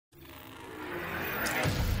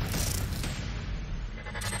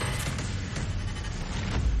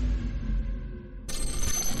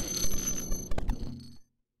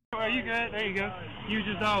you good. There you go. You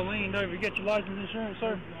just all leaned over. You got your license insurance,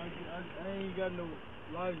 sir? I ain't got no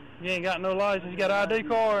license. You ain't got no license. You got an ID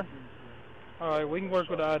card? All right, we can work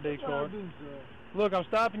with the ID card. Look, I'm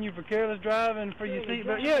stopping you for careless driving for your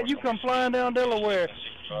seatbelt. Yeah, you come flying down Delaware,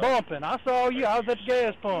 bumping. I saw you. I was at the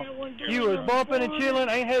gas pump. You was bumping and chilling,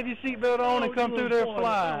 ain't had your seatbelt on, and come through there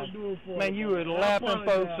flying. Man, you was lapping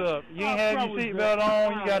folks up. You ain't had your seatbelt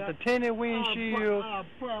on. You got the tinted windshield,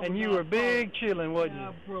 and you were big chilling,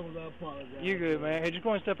 wasn't you? You good, man. Hey, just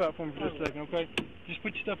go and step out for me for just a second, okay? Just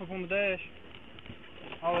put your stuff up on the dash.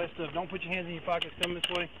 All that stuff. Don't put your hands in your pockets. Come this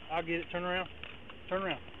way. I'll get it. Turn around. Turn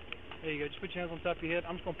around. There you go. Just put your hands on top of your head.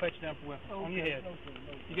 I'm just going to pat you down for weapons. Okay, on your head. Okay.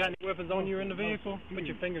 You got any weapons on you in the vehicle? Put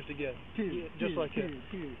your fingers together. Just like that.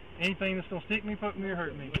 Anything that's going to stick me, poke me, or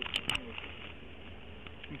hurt me.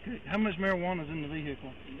 Okay. How much marijuana is in the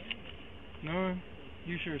vehicle? None?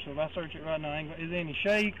 You sure? So if I search it right now, is there any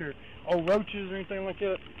shake or old roaches or anything like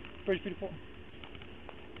that? Pretty beautiful.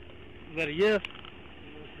 Is that a yes?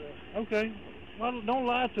 Yes, sir. Okay. Well, don't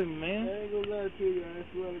lie to me, man. I ain't gonna lie to you. I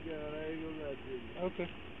swear to God, I ain't gonna lie to you. Okay.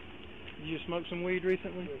 Did you smoke some weed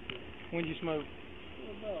recently? Yes, sir. When did you smoke?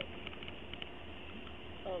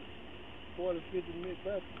 About 40, 50 minutes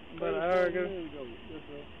back. About an hour ago? Yes,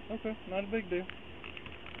 sir. Okay, not a big deal.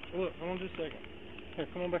 Look, hold on just a second. Here,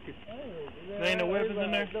 come on back here. There ain't no weapons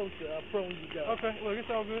in there? No, sir. I promise you got. Okay, look, it's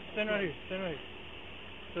all good. Stand right here. Stand right here.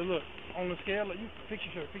 So look, on the scale, look, you fix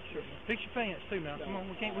your shirt, fix your shirt. Fix your pants too now. Come on,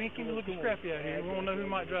 we can't keep looking scrappy out here. We won't know who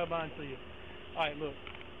might drive by and see you. Alright, look.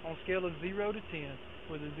 On a scale of 0 to 10,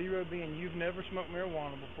 with a 0 being you've never smoked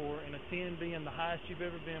marijuana before, and a 10 being the highest you've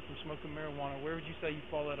ever been from smoking marijuana, where would you say you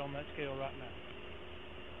fall out on that scale right now?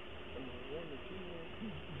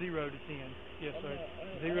 0 to 10. Yes, sir.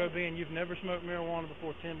 0 being you've never smoked marijuana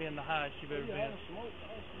before, 10 being the highest you've ever been. I don't smoke.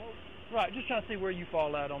 Right, just trying to see where you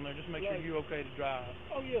fall out on there. Just make sure you're okay to drive.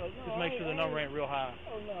 Oh, yeah. No, just make sure the number ain't real high.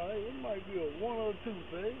 Oh, no. It might be a 1 or 2,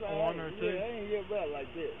 baby. A 1 or 2? Yeah, I ain't get bad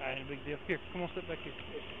like that. Ain't a big deal. Here, come on, step back here.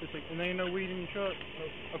 And there ain't no weed in your truck?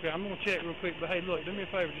 Okay, I'm going to check real quick. But, hey, look, do me a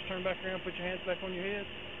favor. Just turn back around, put your hands back on your head.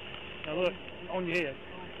 Now, look, on your head.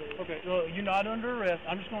 Okay, well, you're not under arrest.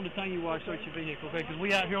 I'm just going to detain you while I search your vehicle, okay? Because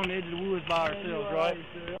we out here on the edge of the woods by ourselves, right?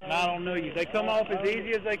 And I don't know you. They come off as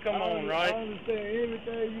easy as they come on, right? I understand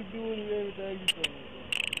everything you do and everything you say.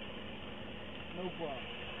 No problem.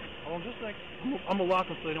 Hold on just a second. I'm going to lock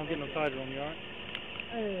them so they don't get no tighter on you, all right?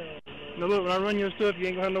 Hell. Now, look, when I run your stuff, you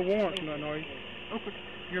ain't going to have no warrants or nothing, are you? Okay.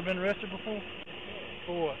 You ever been arrested before?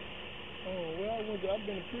 For what? Oh, well, I've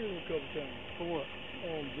been in prison a couple times. For what?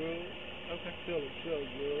 Drugs. Okay. Selling drugs.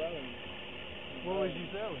 What was you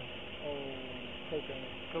selling? Cocaine.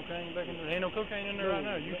 Cocaine back in there? Ain't no cocaine in there right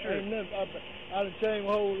now. You sure? Ain't nothing. I done changed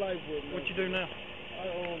my whole life with it. What you do now? I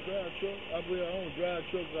own drive trucks. I own drive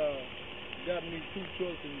trucks. Got me 2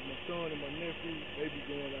 trucks, and my son and my nephew, they be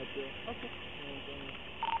going out there. Okay. You know what I'm saying?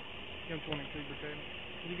 Give him 22, okay.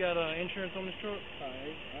 You got insurance on this truck?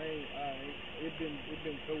 I ain't. It been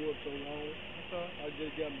towed up so long. That's all right. I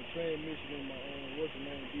just got my transmission in my what's the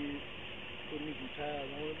name did. Put me some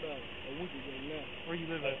tires on about a week ago now. Where you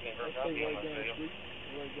live at? I stay right down the street.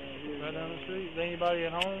 Right down here. Right down the street? Is there anybody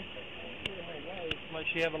at home? Yeah, my wife.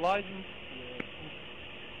 Like she have a license?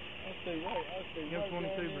 Yeah. I stay right. Give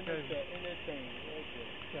 22 per case. In that thing.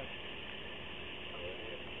 Okay.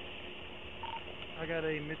 I got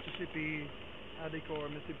a Mississippi ID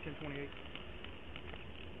card, Mississippi 1028.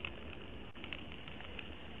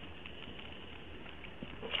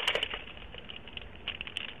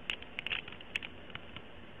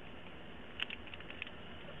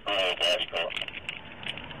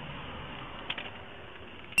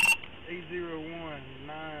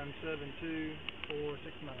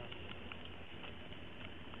 $801-972-469.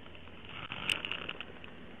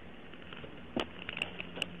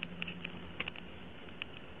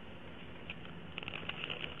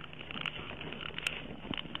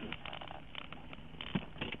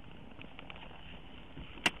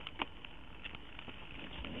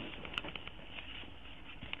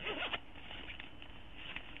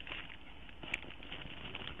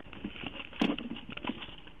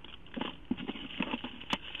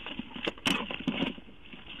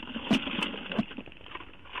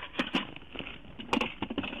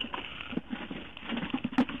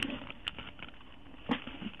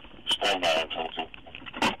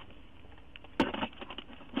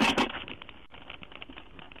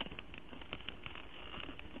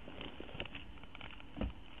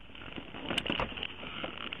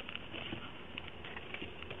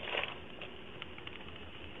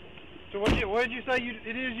 So what did you say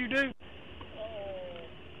it is you do?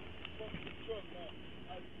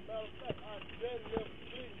 Matter of fact, I just left the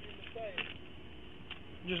street in the thing.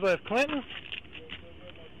 Just left Clinton?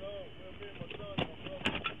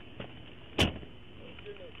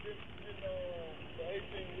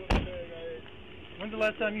 When's the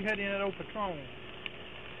last time you had any of that old Patron?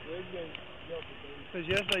 Because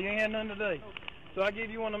yesterday you ain't had none today. So I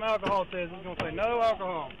give you one of them alcohol tests, it's going to say no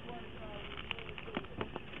alcohol.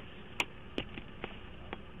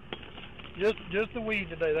 Just the weed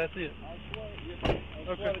today, that's it. I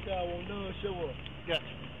swear to God, I won't none show up. Gotcha.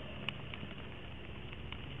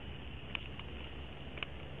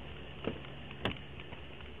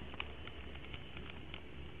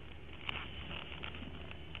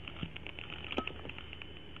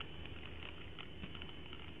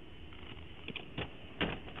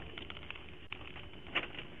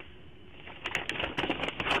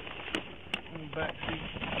 Back seat,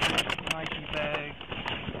 Nike bag.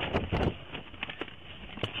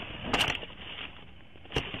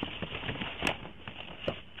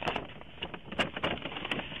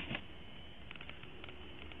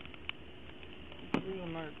 Real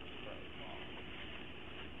nervous.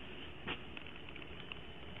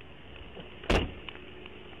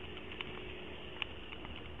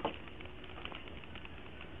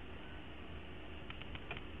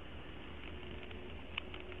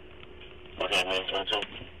 Okay, man,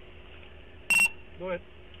 Go ahead.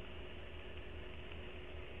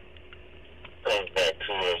 Comes back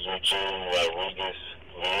to Eugene Rodriguez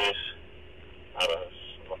Lewis out of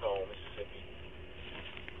Macomb, Mississippi.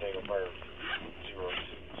 Date of birth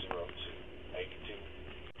 02/02/82.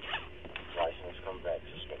 License come back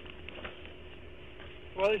suspended.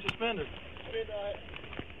 Why are they suspended? I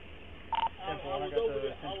was over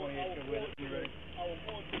there. I was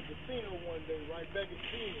going to the casino one day, right back in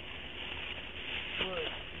Phoenix. But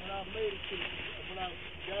when I made it to when I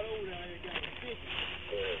got over there, I had got a ticket.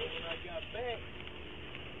 But when I got back,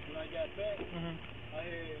 I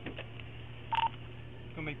had...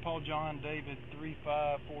 It's going to be Paul John David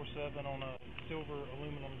 3547 on a silver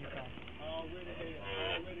aluminum Yukon. I already had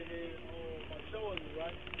my choices,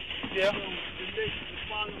 right? Yeah. So the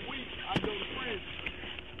following week, I go to prison.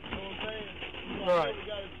 You know what I'm saying? So Right. I never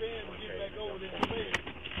got a chance to get back over there and play.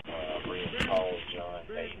 Paul John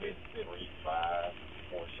David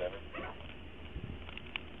 3547.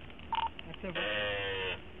 That's simple. In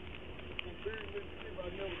Berry, Mississippi, I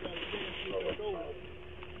never got a chance to get back over there.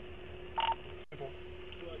 Simple.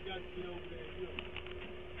 So I got to get over there and do it.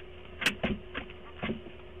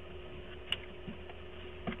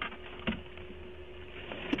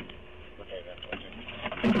 Okay, that's what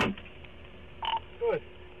Good.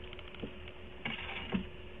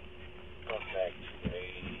 comes back to a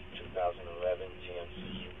 2011 GMC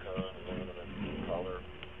Yukon aluminum color,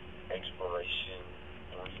 expiration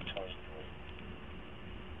 3/23.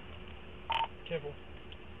 Simple.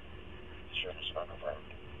 Sure, it's not confirmed.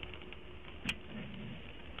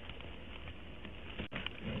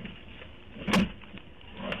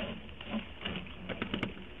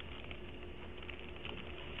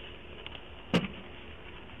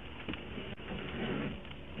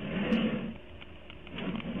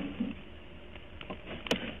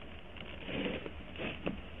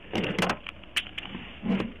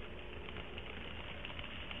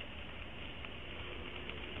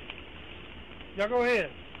 Y'all go ahead.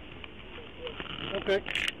 Okay.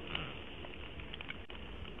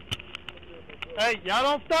 Hey, y'all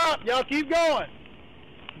don't stop. Y'all keep going.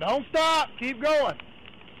 Don't stop. Keep going.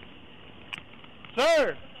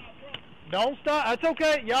 Sir, don't stop. That's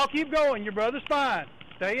okay. Y'all keep going. Your brother's fine.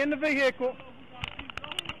 Stay in the vehicle.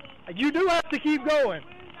 You do have to keep going.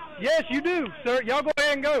 Yes, you do, sir. Y'all go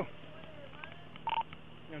ahead and go.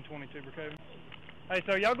 M22, Brookhaven. Hey,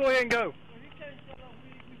 sir, y'all go ahead and go.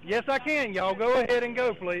 Yes, I can. Y'all go ahead and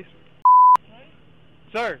go, please.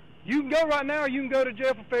 Sir, you can go right now or you can go to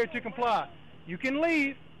jail for failure to comply. You can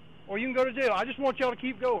leave or you can go to jail. I just want y'all to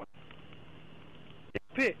keep going.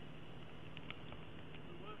 Pick.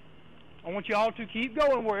 I want y'all to keep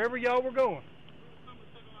going wherever y'all were going.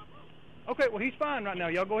 Okay, well, he's fine right now.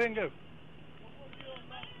 Y'all go ahead and go.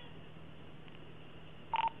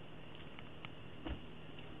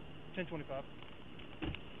 $10.25.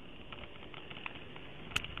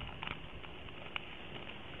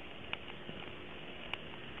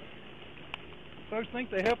 Folks think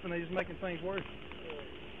they're helping, they're just making things worse.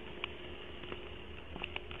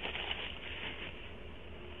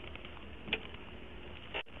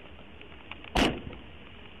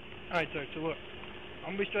 Alright, sir, so look,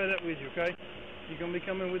 I'm going to be straight up with you, okay? You're going to be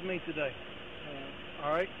coming with me today.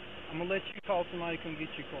 Alright? I'm going to let you call somebody to come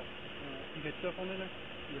get your car. You got stuff on in there?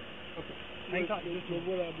 Yeah. Okay. Hang tight.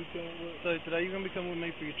 What I be coming with? So today you're going to be coming with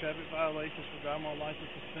me for your traffic violations for driving while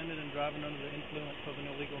license suspended and driving under the influence of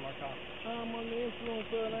an illegal narcotic. I'm under the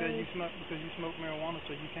influence of Because you smoke marijuana,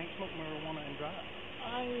 so you can't smoke marijuana and drive.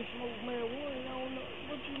 I ain't smoke marijuana. I don't know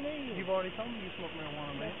what you mean. You've already told me you smoke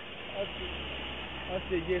marijuana, man. I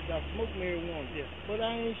said yes, I smoke marijuana. Yes. But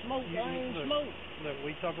I ain't smoke. Smoke. Look,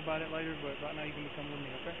 we talk about it later, but right now you can be coming with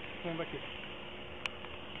me, okay? Come on back here.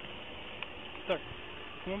 Sir,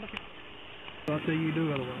 come on back here. I'll tell you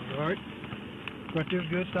do otherwise, alright? Right there's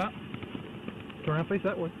good, stop. Turn around, face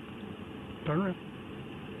that way. Turn around.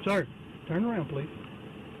 Sir, turn around, please.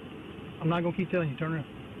 I'm not going to keep telling you, turn around.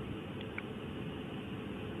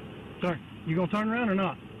 Sir, you going to turn around or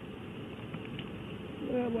not?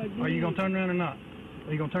 Well, Are you going to turn around or not?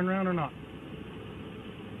 Are you going to turn around or not?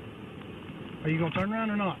 Are you going to turn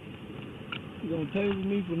around or not? You going to tase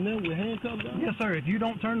me for nothing with handcuffs on? Yes, sir. If you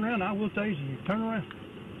don't turn around, I will tase you. Turn around.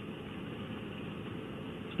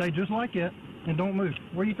 Stay just like that and don't move.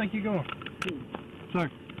 Where do you think you're going? Sir,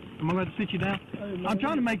 I'm going to let it sit you down. Hey, I'm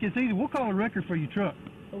trying to make this easy. We'll call a record for your truck.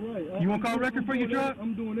 All right. You want to call a record for your truck?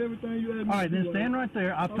 I'm doing everything you asked me. All right, then stand right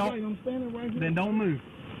there. I've talked. I'm standing right here. Then don't move.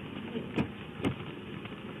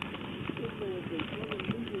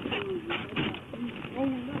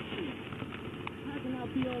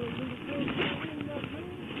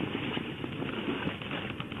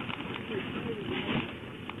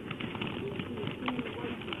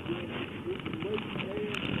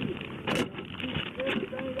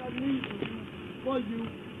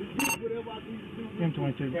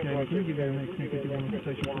 M22, okay, can you give that a minute? Can you give that a minute?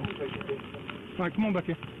 All right, come on back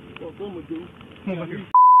here. What I'm gonna do? Come on back here.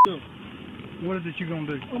 What is it you're gonna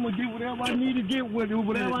do? I'm gonna get whatever I need to get with you,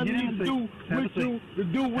 whatever I need to do with you, to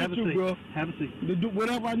do with you, bro. Have a seat. To do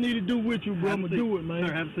whatever I need to do with you, bro. I'm gonna do it, man.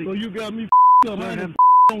 Sir, have a seat. So you got me up, man.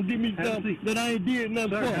 Don't give me something that I ain't did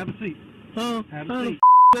nothing for. Sir, have a seat. Huh? Have a seat.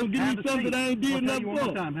 Don't give me something that I ain't did nothing for.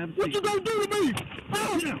 What you gonna do to me?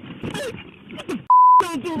 Huh? Hey, what the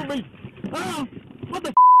gonna do to me? Huh? What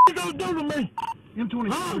the you gonna do to me?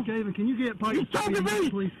 M24, Kevin, can you get Pike? You talking to me?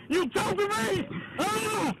 Please? You talking to me?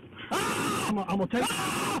 I'm gonna take.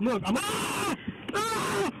 Look, I'm.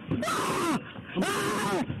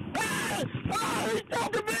 He's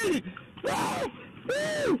talking to me! I'll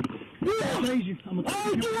tase you. I'm gonna I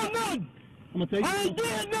ain't doing nothing! I'm gonna take you. I ain't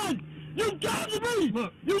doing nothing! You talking to me!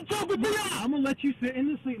 Look, you talking me out! I'm gonna let you sit in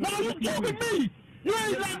the seat. No, you talking to me! You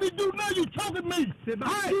ain't let me do nothing, you talking to me! Sit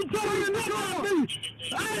back. You talking to me!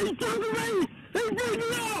 I ain't talking to me! He beat me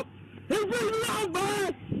up! He beat me up, man!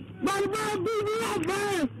 My man beat me up,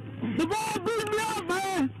 man! The ball beat me up,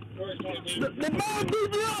 man! The ball beat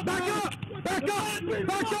me up! Back up! Back up!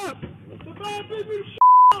 Back up! The ball beat me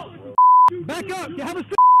up! Back up! You have a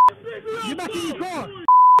seat. Get back in your car.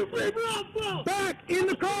 Back in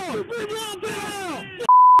the car.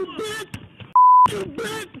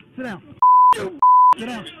 Sit down. Sit down. Sit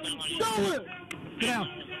down. Sit down.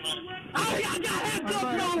 I got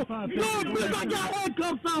handcuffs on! Look, bitch, I got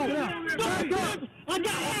handcuffs on! Back up! I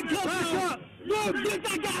got handcuffs on! Look, bitch,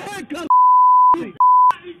 I got handcuffs on!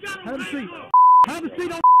 Have a seat. Have a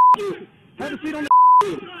seat on you! Have a seat on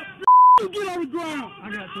You get on the ground! I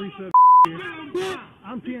got 3 subs here.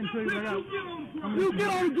 I'm 10 too, but You get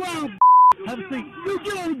on the ground! Have a seat. You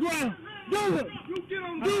get on the ground! Do it! Do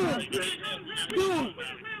it! Do it!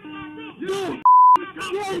 Do it!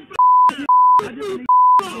 I just need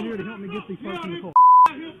in here to help me get these folks in the car.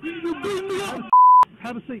 You beat me up!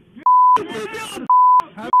 Have a seat. You beat me up!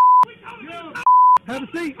 Have a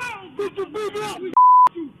seat. Bitch, you beat me up!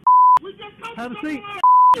 Have a seat.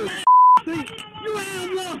 Seat. You have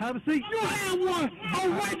one! Have a seat. You have one! On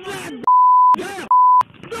right side! Down.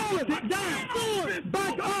 Do it! Sit down. Do it!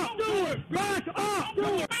 Back up. Do it! Back up. Do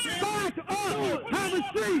it! Back up. Have a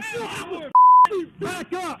seat.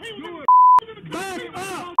 Back up. Back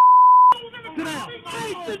up. Sit down. I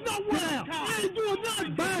ain't sitting nowhere! I ain't doing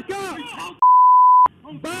nothing! Back up.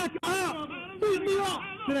 Back up. Beat me up!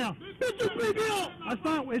 Sit down. Bitch, you beat me up! That's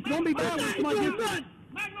fine. It's gonna be bad when I ain't somebody doing gets. nothing!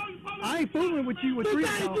 I ain't fooling with you with Bitch, street I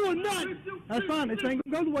ain't talk. doing nothing! That's fine. This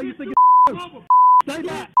ain't gonna go the way you think it goes. Stay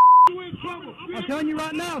back. I'm telling you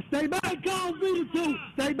right now. Stay back. Call me too!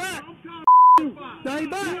 Stay back. Stay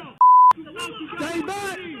back. Stay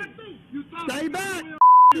back. Stay back.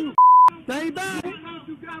 Stay back.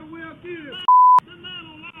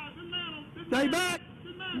 Stay back.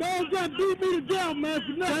 Man just beat me to death, man,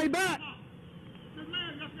 for nothing! Stay back.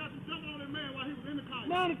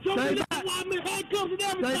 Man, it's choking me out while I'm in handcuffs and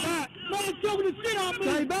everything! Stay back. Man, it's choking the shit out of me!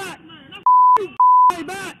 Stay back. Stay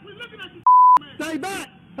back. Stay back.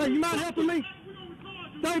 Hey, you mind helping me?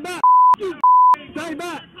 Stay back. Stay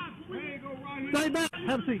back. Stay back.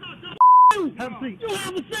 Have a seat. Have a seat. You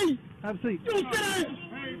have a seat. Have a seat. You sit down.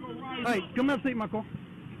 Hey, come have a seat in my car.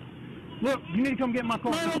 Look, you need to come get in my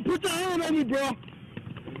car. Man, don't put your hand on me, bro.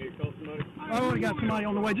 I already got somebody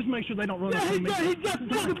on the way. Just make sure they don't run up on me. He just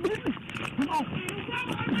fucking. Come on.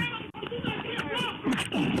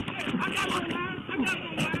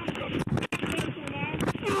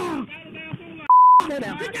 Stay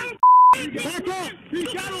down. Back up. He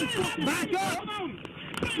got him. Back up.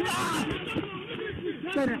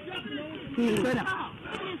 Stay down. Stay down.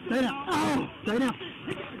 Stay down. Stay down.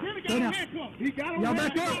 Stay down. Y'all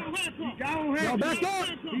back up. Y'all back up.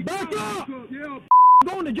 Back up.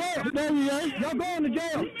 Going to jail. There you are. Y'all going to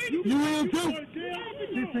jail. You in too?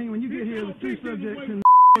 15, when you get here, there's 2 subjects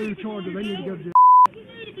in charges. They need to go to jail.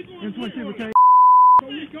 M22 K.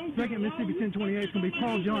 Second Mississippi 1028 is going to be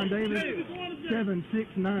Paul John Davis,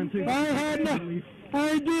 7692. I ain't had nothing. I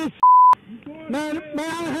ain't did Man, I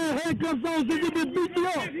had handcuffs on since you been beat me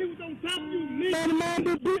up. Man, the man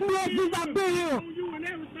been beating me up since I've been here.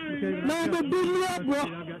 Okay, Man been beating me up, bro.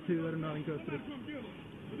 I've got 2 that are not in custody.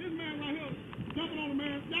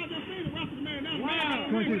 Wow.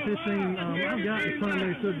 2215, I've got the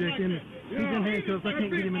primary subject in it. He's in handcuffs. I can't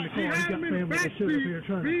get him in the car. He's got family that shit up here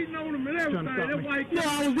trying to stop me. Yeah,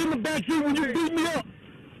 I was in the back seat when you beat me up.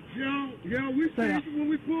 Yeah, we see you when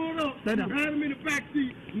we pulled up. Stay down. We had him in the back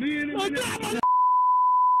seat. Me and him.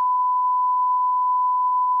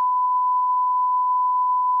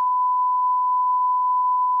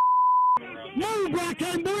 Move, bro, I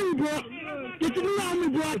can't breathe, bro. Get your knee on me,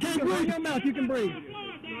 bro, I can't Run breathe. your mouth. You can breathe.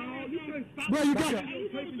 Bro, you got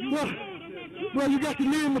bro, you got your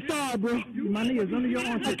knee in my thigh, bro. My knee is under your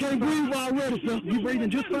arm. I can't breathe already, sir. You breathing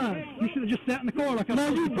just fine. You should have just sat in the car like I Man,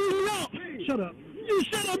 told you you. beat me up. Shut up. You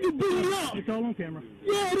shut up, you beat me up. It's all on camera.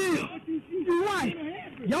 Yeah, it is. You right.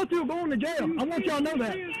 Y'all 2 are going to jail. I want y'all to know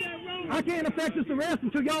that. I can't effect this arrest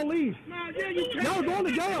until y'all leave. Y'all are going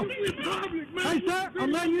to jail. Hey, sir,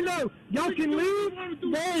 I'm letting you know. Y'all can leave.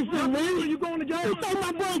 They ain't finna leave. You going to jail? You think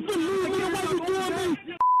my brother finna leave me the way you doing me?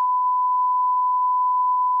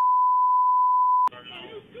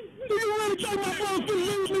 Do you really think my brother finna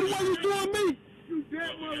leave me the way you doing me? You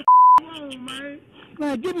dead mother wrong, man.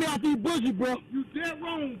 Man, get me out these bushes, bro. You dead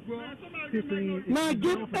wrong, bro. 15. Man,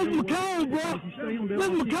 get this McCone, bro. This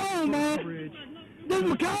McCone, man. This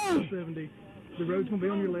McCone. 70. The road's going to be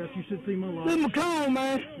on your left. You should see my This light. McCone,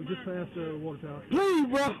 man. We just passed the water tower. Please,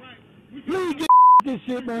 bro. Please get this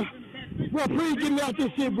shit, bro. Bro, please get me out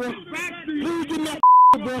this shit, bro. Please get me out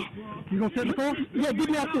this shit, bro. You going to sit in the car? Yeah, get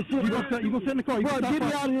me out this shit, You bro. going to sit in the car? You Bro, going to get me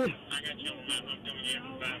stop out of fighting? here.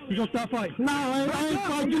 You going to stop fighting? Nah, I ain't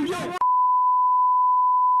fighting you. Yo,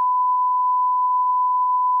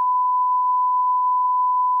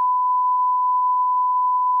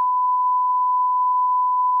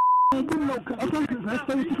 Okay, let's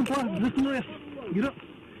stay with you comply. Listen to this. Get up.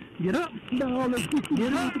 Get up. all this shit you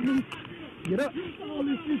Get up. do to me. Get up. All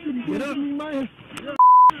this shit you do Get to up. me, man.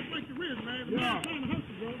 Come on.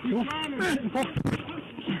 Sit in the car.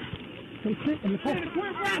 Come sit in the car.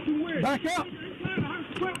 Back up.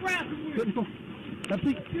 Sit in the car. Have a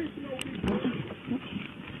seat.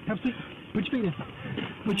 Have a seat. Put your feet in.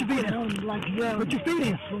 Put your feet in. Put your feet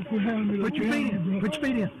in. Put your feet in. Put your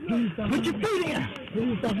feet in. Put your feet in.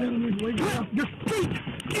 Put your feet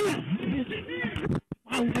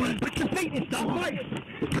in. Put your feet in. Stop fighting.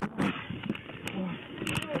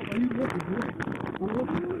 Are you looking, bro?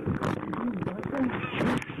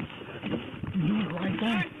 You do the right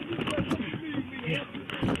thing. Yeah.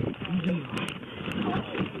 You do it.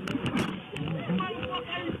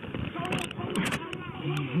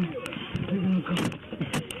 You're gonna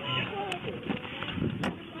come.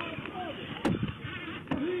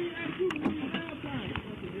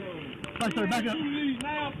 All right, sir, back up.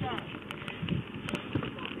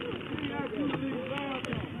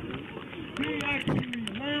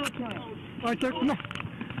 All right, sir, come on.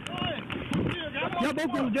 Y'all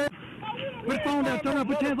both going to jail. Put the phone down, turn around,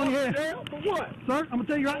 put your hands on your head. For what? Sir, I'm going to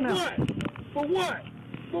tell you right now. For what?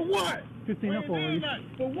 For what? 15, how far are you?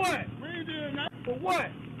 For what? For what?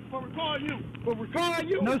 For recalling you. For recalling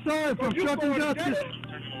you? No, sir, for obstructing justice.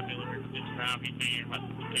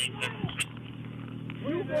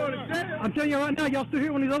 You going to jail? I'm telling you right now, y'all still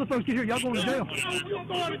here when these other folks get here. Y'all going to jail. You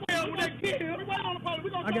going to jail when they get here?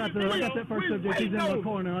 I got that first subject. He's in my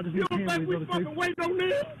car now. I just need to You don't handle think these we other 2. fucking waiting on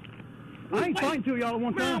this? I ain't fighting to y'all at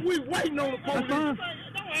one Man, time. we waiting on the police. That's fine.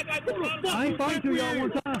 I ain't fighting to y'all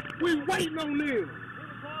one time. We waiting on this.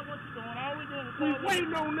 We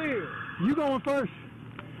waiting on this. You going first.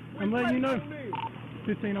 I'm letting you know.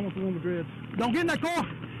 15, I want the one with dreads. Don't get in that car.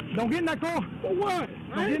 Don't get in that car. For what?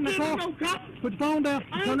 Don't get in that car. Put the phone down.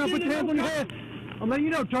 Turn around, put your hands on your head. I'm letting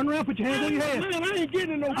you know. Turn around, put your hands on your head. Man, I ain't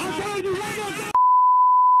getting in no car. I told you, right on.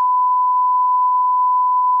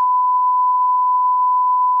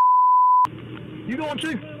 You going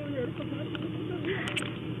too?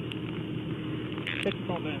 Take your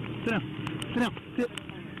phone down. Sit down. Sit down.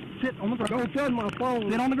 Sit on the ground. Don't touch my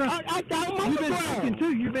phone. Sit on the ground. I'm on the ground. You've been drinking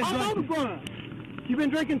too. You've been drinking. I'm on the ground. You been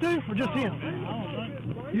drinking too, or just him? I don't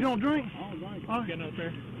drink. You don't drink? I don't drink. All right. Get up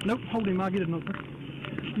there. Nope. Hold him. I'll get it up there.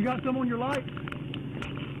 You got some on your light?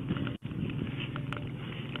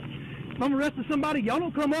 If I'm arresting somebody, y'all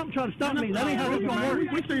don't come up and try to stop me. That ain't how this gonna work.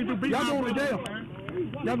 Y'all going to jail.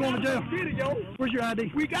 Y'all going to jail. Video. Where's your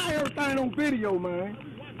ID? We got everything on video, man.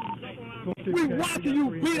 We watching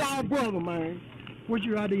you beat our brother, man. Where's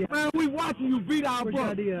your ID at? Man, we watching you beat our Where's your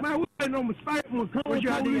brother. ID at? Man, we waiting on Macomb Where's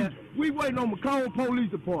your ID Police. at? We waiting on Macomb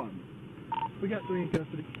Police Department. We got 3 in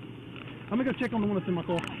custody. I'm gonna go check on the one that's in my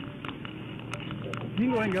car. You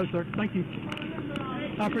can go ahead and go, sir. Thank you.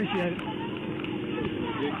 I appreciate it.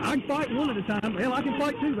 I can fight one at a time. Hell, I can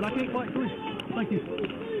fight 2, but I can't fight 3. Thank you.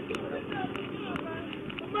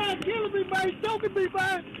 Man, killing me, man. Choking me,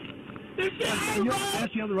 man. This shit hurt, man.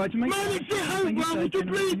 You have the right to make Man, this shit hurt, bro. Would you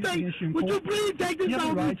please take this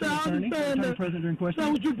off me, sir? I understand that.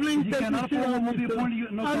 Sir, would you please take this shit off me, sir? I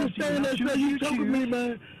understand that, sir. You choking me,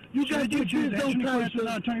 man. You got to put this on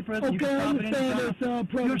tight, sir. Okay, I understand that, sir.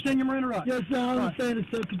 You understand your Marine right? Yes, sir. I understand it,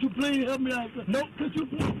 sir. Could you please help me out, sir? Nope. Could you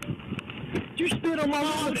please? You spit on my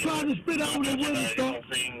mouth, trying to spit out the window, sir.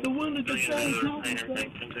 The window the same color, sir.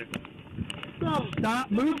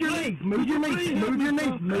 Stop. Move your knee. Move your knee. Move your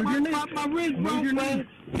knee. Move your knee. My wrist broke, man.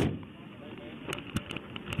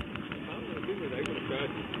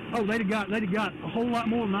 Oh, they'd have got a whole lot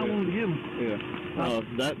more than I wanted to give them. Yeah.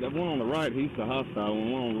 That one on the right, he's the hostile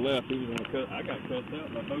one. One on the left, he was on the cut. I got cussed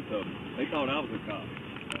out by both of them. They thought I was a cop.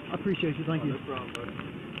 I appreciate you. Thank you. No problem, buddy.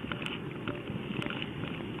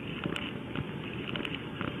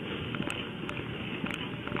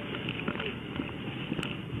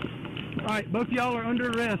 All right, both y'all are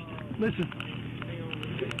under arrest. Listen.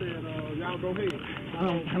 Y'all go ahead. I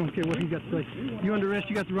don't care what you got to say. You're under arrest.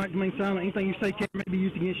 You got the right to remain silent. Anything you say can't be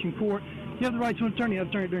used against you in court. You have the right to an attorney. You have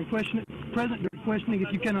an attorney during questioning. Present during questioning.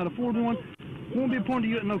 If you cannot afford one, won't be appointed to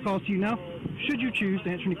you at no cost to you now. Should you choose to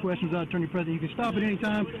answer any questions without attorney present, you can stop at any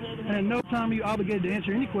time, and at no time are you obligated to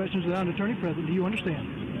answer any questions without an attorney present. Do you understand?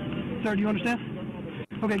 Sir, do you understand?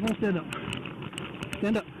 Okay, go on, stand up.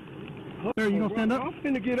 Stand up. Sir, you gonna stand up? I'm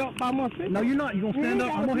finna get up by myself. No, you're not. You're gonna stand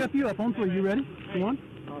up. I'm gonna help you up on 3. You ready? 1,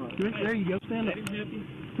 2, there you go. Stand up.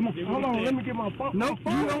 Come on. Hold on, let me get my phone. Nope,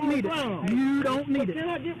 you don't need it. You don't need it. Can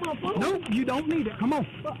I get my phone? Nope, you don't need it. Come on.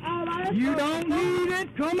 You don't need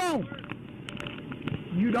it. Come on.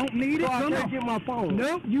 You don't need it. So I Come can't on. get my phone.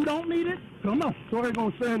 Nope, you don't need it. Come on. So they're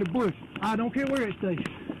gonna stay in the bush. I don't care where it stays.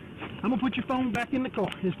 I'm gonna put your phone back in the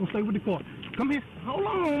car. It's gonna stay with the car. Come here. Hold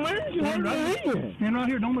on, man. You Stand right here. here. Stand right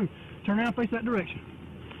here. Don't move. Turn around, face that direction.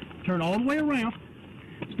 Turn all the way around.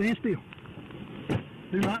 Stand still.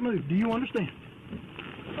 Do not move. Do you understand?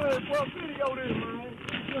 Hey, what video this, man?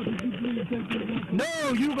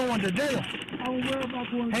 No, you going to jail. I don't worry about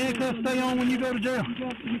going to jail. Handcuffs stay on when you go to jail.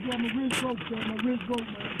 You got my wrist broke, sir. My wrist broke,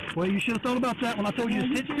 man. Well, you should have thought about that when I told you to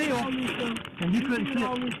sit still, and you couldn't sit.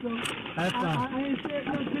 That's fine. I ain't said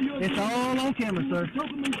nothing to you. It's all on camera, sir.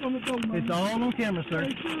 It's all on camera, sir.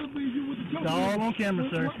 It's all on camera,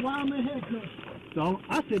 sir. Why I'm in handcuffs? So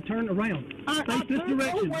I said turn around. Face this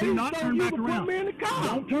direction. Do not turn back around.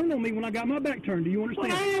 Don't turn on me when I got my back turned. Do you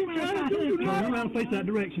understand? I ain't trying to do you Turn around and face that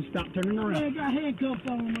direction. Stop turning I around. ain't got handcuffs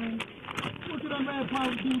on, man. What could that man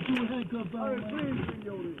probably do to with handcuffs on, man?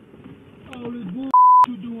 All this bull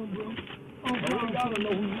you doing, bro. All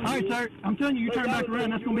right, sir. I'm telling you, you turn back around.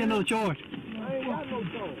 That's going to be another charge. I ain't got no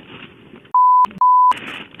phone.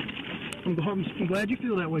 I'm glad you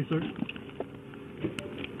feel that way, sir.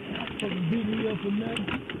 Fucking beat me up for nothing.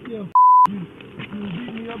 Yeah, you. You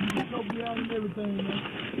beat me up, you choke me out and everything, man.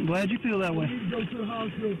 I'm glad you feel that way. You need to go to the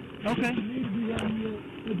hospital. Okay. You need to be down here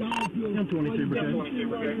at the hospital. I'm 23, brigade.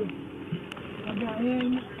 I got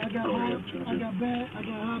aim, I got heart, I got back, I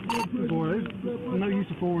got high blood pressure. Boy, there's no use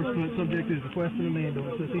of force, but subject is requesting an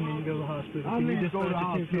ambulance. Says he needs to go to the hospital. I need to go to the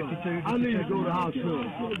hospital. I need to go to the hospital.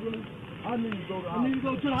 I need to go to the hospital. I need to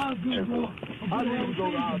go to the hospital, bro. I need to go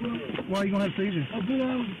to the hospital. Why are you going to have a seizure? I've been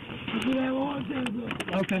having a heart attack,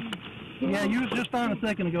 bro. Okay. Yeah, you was just fine a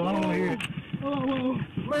second ago. I don't want to hear it.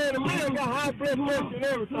 Man, the man got high blood pressure and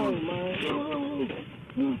everything, man.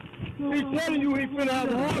 He's telling you he's finna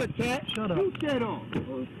have a heart attack. Shut up. You shut up.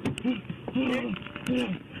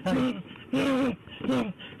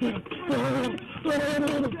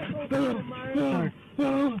 Sorry.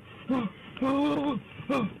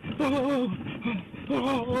 You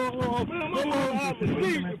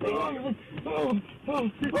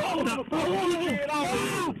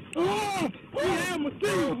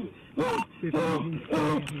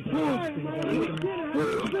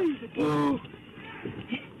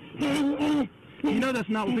know that's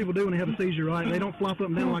not what people do when they have a seizure, right? They don't flop up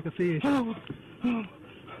and down like a fish. I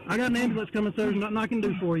got an ambulance coming, sir. There's nothing I can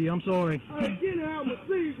do for you. I'm sorry. You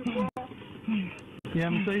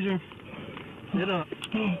have a seizure? Sit up.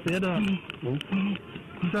 Sit up.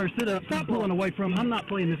 Sir, sit up. Stop pulling away from me. I'm not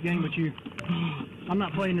playing this game with you. I'm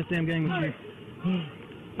not playing this damn game with you.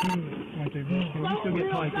 We still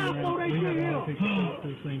get piped in there. We have a lot of people to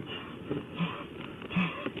this thing.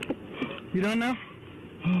 You done now?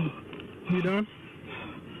 You done?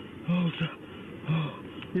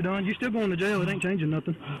 You done? You still going to jail. It ain't changing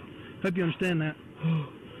nothing. Hope you understand that.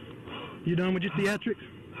 You done with your theatrics?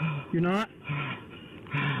 You're not?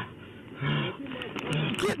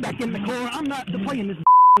 Get back in the car. I'm not playing this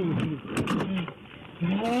with you.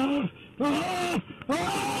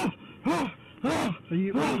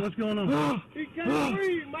 What's going on? He can't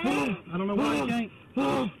breathe, man. I don't know why he can't.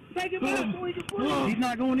 Take him out so he can breathe. He's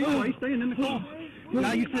not going anywhere. He's staying in the car.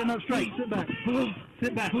 Now you sitting up straight. Sit back.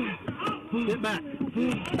 Sit back. Sit back.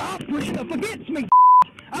 Stop pushing up against me.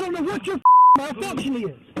 I don't know what your malfunction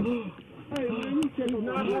is. Hey, man, you said he's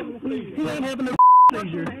not having a seizure. He ain't having a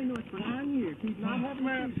seizure. He's not having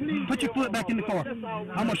a seizure. Put your foot back in the car. I'm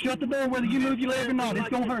going to shut the door whether you move your leg or not. It's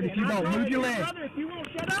going to hurt if you don't. Move your leg. If you won't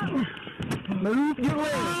shut up. Move your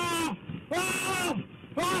leg.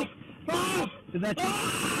 Is that you?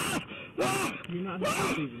 You're not having a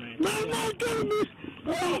seizure, man. My goodness.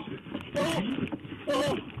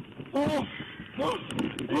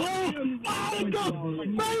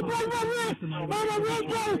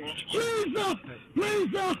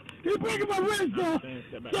 He's breaking my wrist,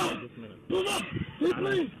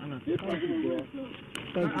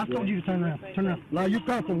 I told you to turn around. Turn around. Now you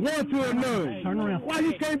come from one to another. Turn around. Why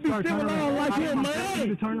you can't be sitting on like him, man? I told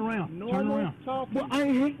you to turn around. Turn around. Well, I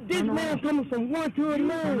ain't this man coming from one to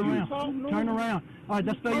another. Turn around. Turn around. All right,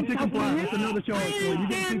 that's failure to comply. That's another charge for you. You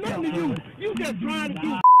didn't think that. You just trying to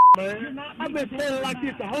do man. I've been standing like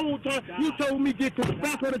this the whole time. You told me get to the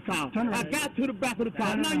back of the car. I got to the back of the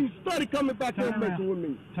car. Now you started coming back here messing with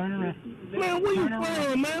me. Turn around. Man, where you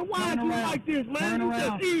from, man? Why are you like this, man? You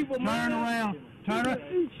just evil, man. Turn around. Turn around.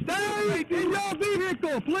 Stay in your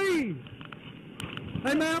vehicle, please.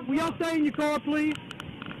 Hey, ma'am, will y'all stay in your car, please?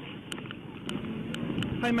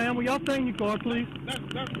 Hey, ma'am, will y'all stay in your car, please? Get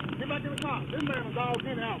back in the car. This man is all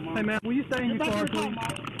getting out, man. Hey, ma'am, will you stay in your car, please?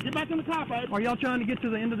 Get back in the car, baby. Are y'all trying to get to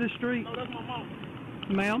the end of this street? No, that's my mama.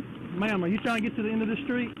 Ma'am, are you trying to get to the end of this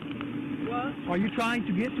street? What? Are you trying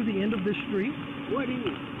to get to the end of this street? What is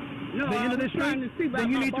it? No, the end of this street?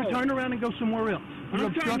 Then you need to turn around and go somewhere else. You're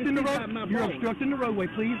obstructing the road. You're obstructing the roadway.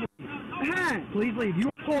 Please leave. Please leave.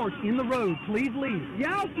 You're parked in the road. Please leave.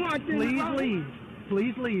 Y'all parked in the road. Please leave.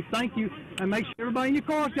 Please leave. Thank you. And make sure everybody in your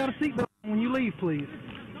car's got a seatbelt on when you leave, please.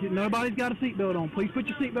 Nobody's got a seatbelt on. Please put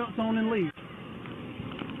your seatbelts on and leave.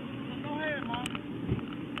 Go ahead, Mom.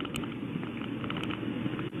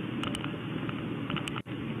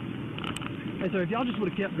 Hey, sir, if y'all just would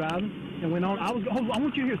have kept driving and went on, I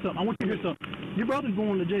want you to hear something. Your brother's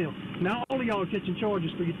going to jail. Now all of y'all are catching charges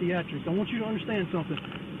for your theatrics. I want you to understand something.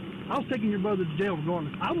 I was taking your brother to jail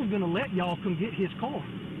regardless. I was going to let y'all come get his car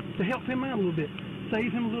to help him out a little bit,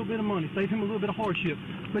 save him a little bit of money, save him a little bit of hardship.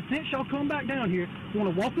 But since y'all come back down here,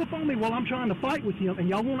 want to walk up on me while I'm trying to fight with him, and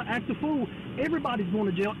y'all want to act a fool, everybody's going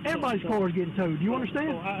to jail. Everybody's car is getting towed. Do you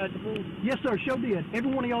understand? I act a fool? Yes, sir. Sure did. Every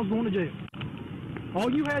one of y'all's going to jail. All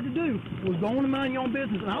you had to do was go on and mind your own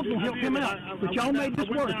business, and I was going to help him out. But y'all made this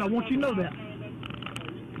work. I want you to know that.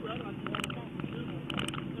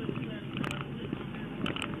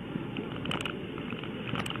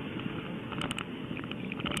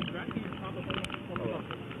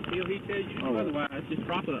 He tells you otherwise, just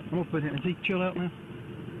prop it up. I'm going to put him. Is he chill out now?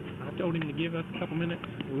 I told him to give us a couple minutes.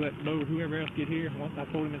 We'll let whoever else get here. Once I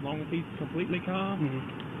told him as long as he's completely calm.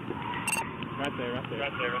 Right there. I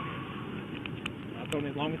told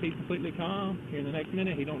him as long as he's completely calm, here in the next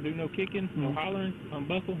minute, he don't do no kicking, no hollering,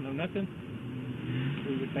 unbuckle, no nothing.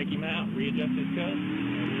 We would take him out, readjust his cuff.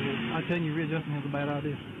 I'm telling you, readjusting is a bad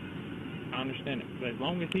idea. I understand it. But as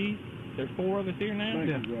long as there's 4 of us here now.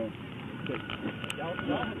 Yeah.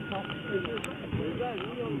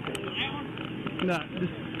 No,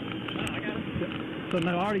 so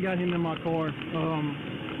no, I already got him in my car. So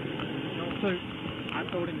I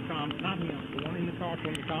told him to calm, not him, the one in the car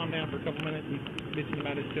told him to calm down for a couple minutes. He's bitching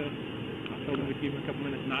about his stuff. I told him we'd give him a couple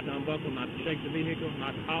minutes not to unbuckle, not to shake the vehicle,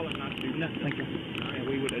 not to holler, not to do nothing. Thank you. And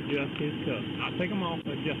we would adjust his cuffs. I'll take them off,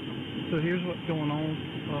 adjust them. So here's what's going on.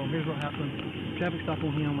 Here's what happened. Traffic stop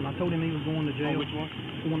on him. When I told him he was going to jail, Oh, which one?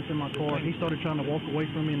 The one that's in my car, he started trying to walk away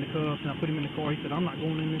from me in the cuffs, and I put him in the car. He said, I'm not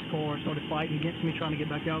going in this car. Started fighting against me, trying to get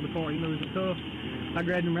back out of the car. He knows the cuffs. I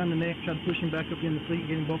grabbed him around the neck, tried to push him back up in the seat,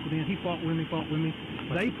 get him buckled in. He fought with me.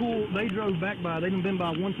 They drove back by. They done been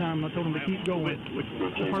by one time, and I told them to keep going. Which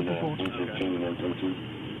one? The purple car.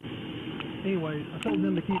 Anyway, I told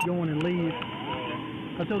them to keep going and leave.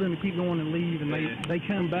 And they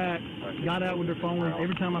come back, got out with their phone.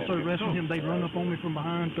 Every time I started wrestling him, they'd run up on me from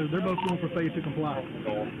behind. So they're both going for failure to comply.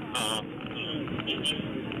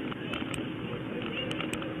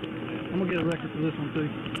 I'm gonna get a record for this one too.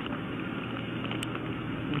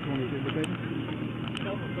 122, okay?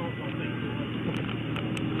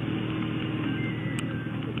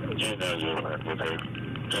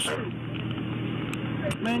 Yes, sir.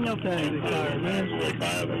 Man, your tag is expired, man.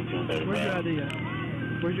 Where's your ID at?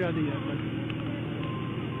 Where's your ID at, man?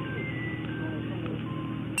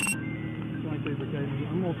 22, okay?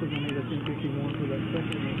 I'm also gonna need a 1051 for that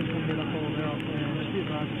second. I'm just gonna get up all out and let's be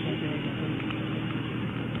advised of something.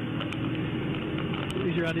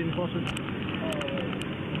 Is your ID in the closet?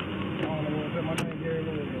 I don't know what my name Gary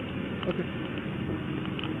Lewis. Okay.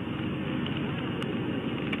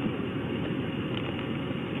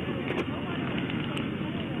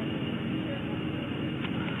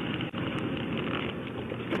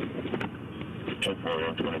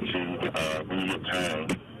 When you get time,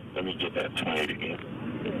 let me get that 28 again.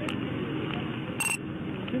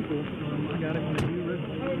 Simple. I got it when I do it.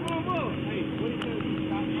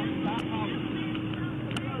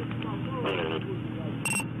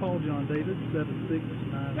 Paul John David,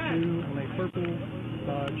 7692 on a purple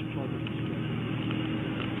Dodge Charger.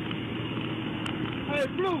 Hey,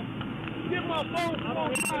 Blue, get my phone.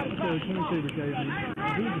 Okay, 22 occasion.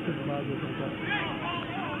 Who's the supervisor on top?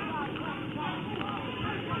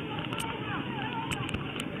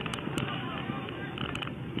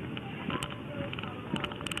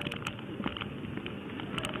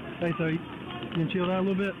 Hey, so you can chill out a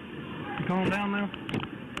little bit? You calm down now?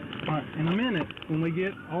 Alright, in a minute, when we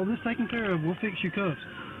get all this taken care of, we'll fix your cuffs.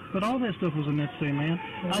 But all that stuff was unnecessary, man.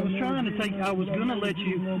 I was trying to take, I was going to let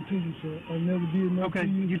you... I never did nothing. Okay,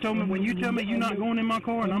 you told me, when you tell me you're not going in my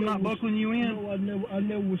car and I'm not buckling you in... No, I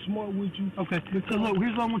never was smart with you. Okay, so look,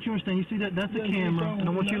 here's what I want you to understand. You see that? That's a camera, and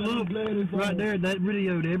I want you to look right there, that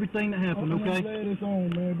videoed everything that happened, okay? I'm glad it's on,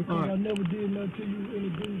 man, because I never did nothing to you in a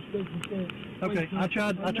good circumstance. Okay, I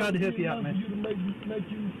tried to help you out, man. You to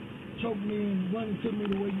make you choke me and run into me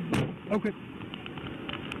the way you did. Okay.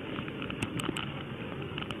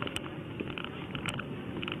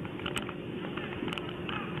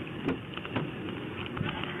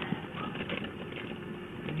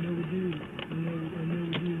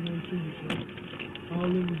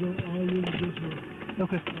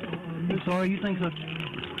 Okay. I'm sorry, you think so? I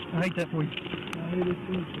hate that for you. I hate it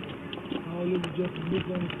too. All it was just a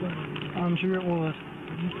misunderstanding. I'm sure it was.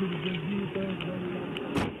 You could have just did things